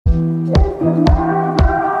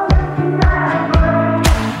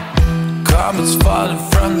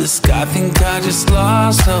risk, I think I just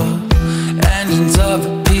lost hope. Engines of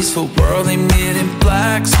a peaceful world, they meet in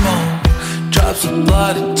black smoke. Drops of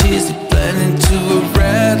blood and tears, they blend into a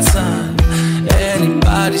red sun.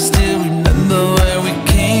 Anybody still remember where we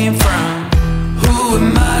came from? Who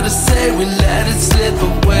am I to say we let it slip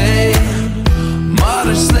away?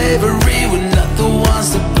 Modern slavery, we're not the ones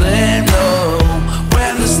to blame, no.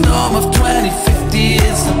 When the storm of 2050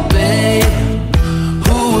 hits the bay,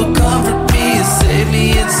 who will comfort me and save me?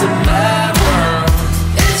 It's a mad world.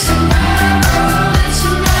 It's a mad world, it's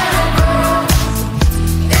a mad world.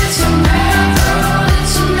 It's a mad world,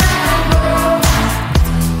 it's a mad world.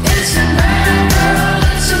 It's a mad world,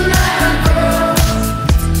 it's a mad world.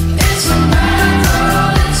 It's a mad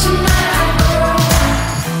world, it's a mad world.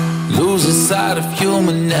 Losing sight of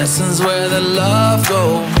human essence where the love